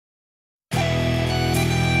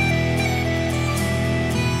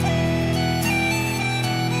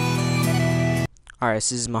Alright,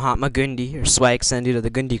 this is MahatmaGoondhi, or Swag Sandu to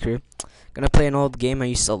the Goondi crew. Gonna play an old game I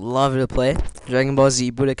used to love to play. Dragon Ball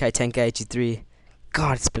Z Budokai Tenkaichi 3.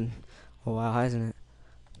 God, it's been a while, hasn't it?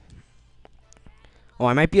 Oh,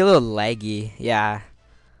 I might be a little laggy. Yeah.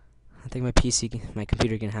 I think my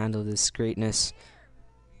computer can handle this greatness.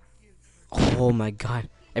 Oh my god.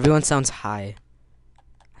 Everyone sounds high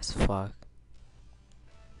as fuck.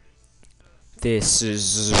 This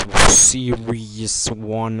is a serious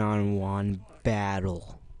one-on-one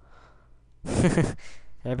battle.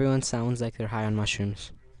 Everyone sounds like they're high on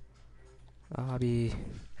mushrooms. I'll be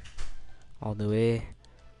all the way.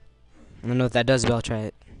 I don't know what that does, but I'll try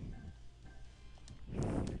it.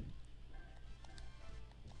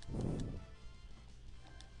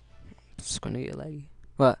 It's gonna get laggy.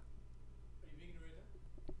 What?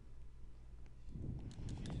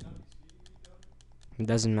 It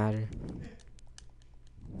doesn't matter.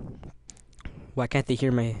 Why can't they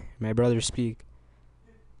hear my brother speak?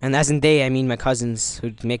 And as in they, I mean my cousins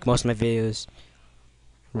who make most of my videos.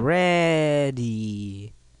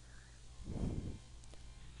 Ready.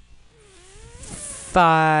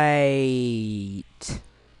 Fight.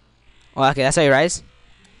 Oh, okay, that's how you rise?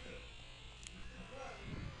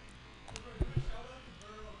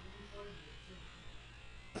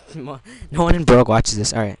 No one in Broke watches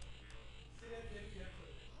this. Alright.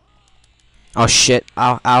 Oh shit.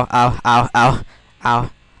 Ow, ow, ow, ow, ow, ow.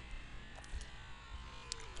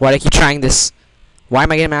 Why do I keep trying this? Why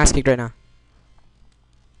am I getting my ass kicked right now?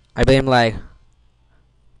 I blame lag.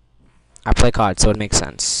 I play COD, so it makes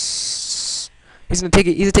sense. He's gonna take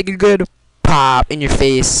it good. Pop in your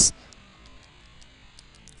face.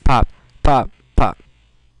 Pop, pop, pop.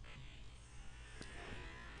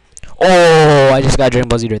 Oh, I just got Dragon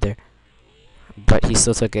Ball Z right there. But he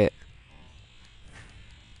still took it.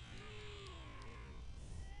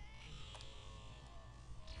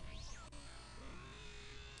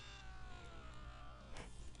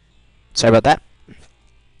 Sorry about that.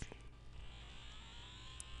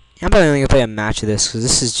 I'm probably only gonna play a match of this because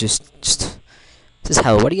this is this is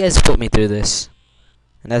hell. What do you guys put me through this?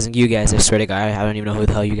 And as in you guys, I swear to God, I don't even know who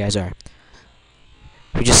the hell you guys are.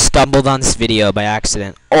 We just stumbled on this video by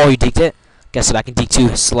accident. Oh, you deked it? Guess what? I can deke too,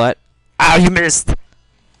 slut. Ow, you missed.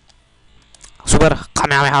 Super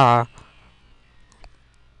Kamehameha.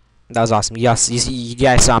 That was awesome. Yes, you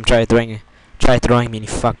guys saw him try throwing me, and he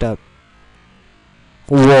fucked up.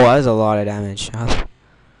 Whoa, that was a lot of damage. I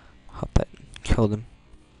hope that killed him.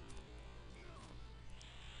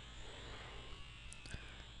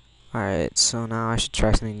 Alright, so now I should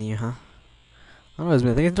try something new, huh? I don't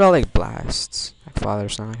know, I think they're all like blasts. Like Father or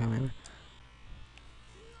something, I can't remember.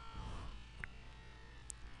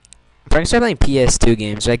 I'm trying to start playing PS2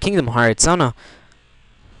 games, like Kingdom Hearts, I don't know.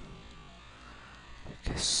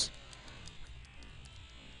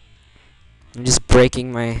 I'm just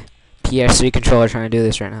breaking my PS3 controller trying to do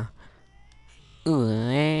this right now. Ooh,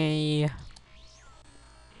 hey.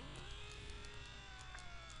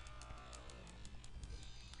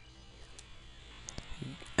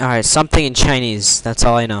 Alright, something in Chinese. That's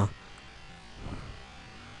all I know.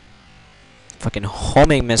 Fucking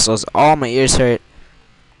homing missiles. Oh, my ears hurt.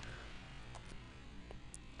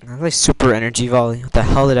 That's like super energy volley. What the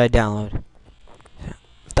hell did I download? I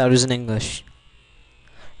thought it was in English.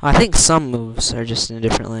 I think some moves are just in a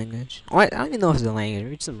different language. Oh, I don't even know if it's a language.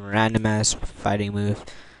 Maybe it's some random ass fighting move.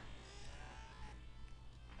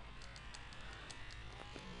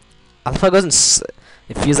 I thought it goes in.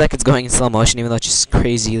 It feels like it's going in slow motion, even though it's just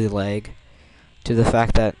crazy lag. To the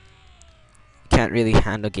fact that you can't really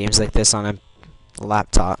handle games like this on a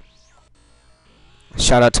laptop.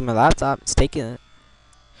 Shout out to my laptop. It's taking it.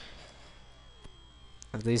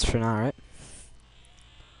 At least for now, right?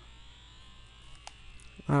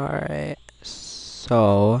 Alright,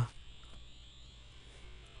 so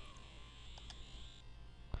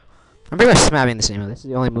I'm pretty much smabbing the same move. This is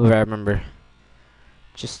the only move I remember.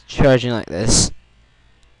 Just charging like this.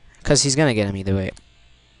 Because he's gonna get him either way.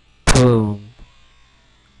 Boom.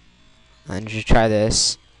 And just try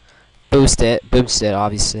this. Boost it,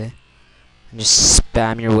 obviously. And just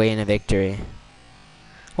spam your way into victory.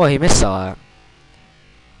 Well, he missed a lot.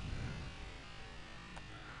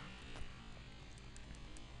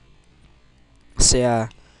 So yeah,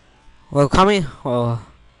 when it comes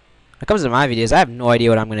to my videos, I have no idea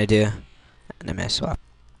what I'm gonna do. And I mess up.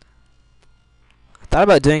 I thought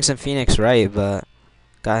about doing some Phoenix Wright, but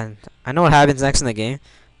God, I know what happens next in the game.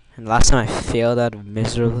 And last time I failed out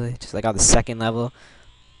miserably, just like on the second level,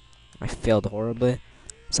 I failed horribly.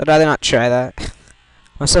 So I'd rather not try that.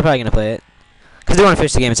 I'm still probably gonna play it because they want to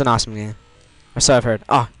finish the game. It's an awesome game. Or so I've heard.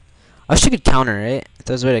 Oh, I wish you could counter, right? If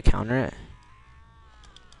there's a way to counter it.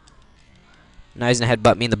 Now he's gonna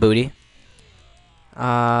headbutt me in the booty.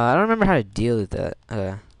 I don't remember how to deal with that.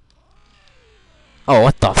 Oh,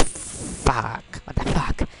 what the fuck? What the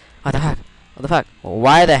fuck? What the fuck? What the fuck?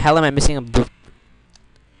 Why the hell am I missing a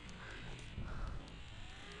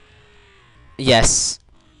Yes.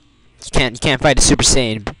 You can't fight a Super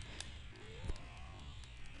Saiyan.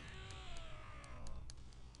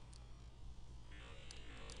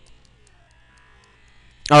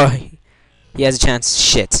 Oh, he has a chance.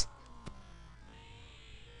 Shit.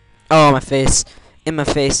 Oh, my face. In my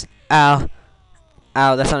face. Ow.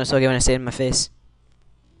 Ow, that sounded so good when I said in my face.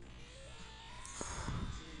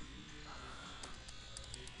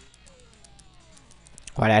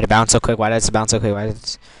 Why did I bounce so quick? Why did it bounce so quick? Why did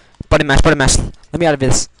it... Button mash, button mash. Let me out of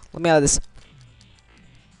this. Let me out of this.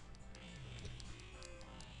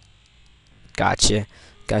 Gotcha.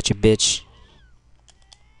 Gotcha, bitch.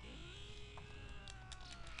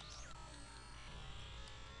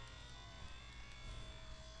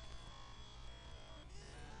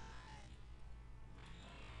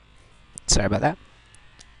 Sorry about that.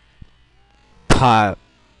 Pop.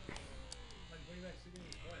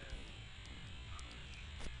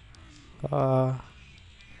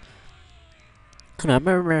 I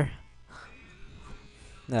remember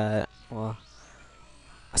that. Well,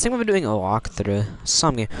 I think we're doing a walkthrough.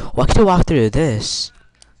 Some game. Well, I could do a walkthrough of this.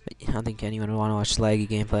 But I don't think anyone would want to watch laggy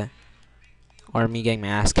gameplay. Or me getting my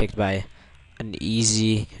ass kicked by an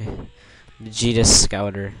easy Vegeta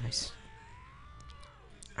Scouter.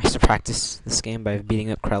 I used to practice this game by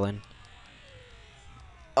beating up Krellin.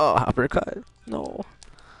 Oh, uppercut. No.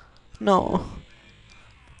 No.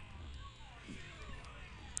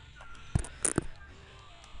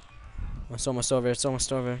 It's almost over. It's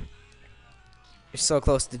almost over. You're so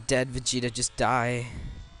close to dead, Vegeta. Just die.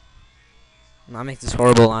 Not make this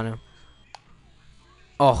horrible on him.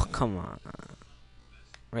 Oh, come on.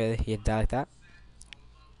 Really? He'd die like that?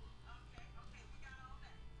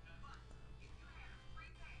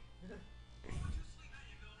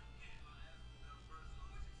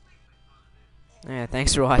 Yeah,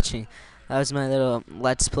 thanks for watching. That was my little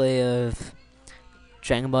let's play of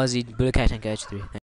Dragon Ball Z Budokai Tenkaichi 3.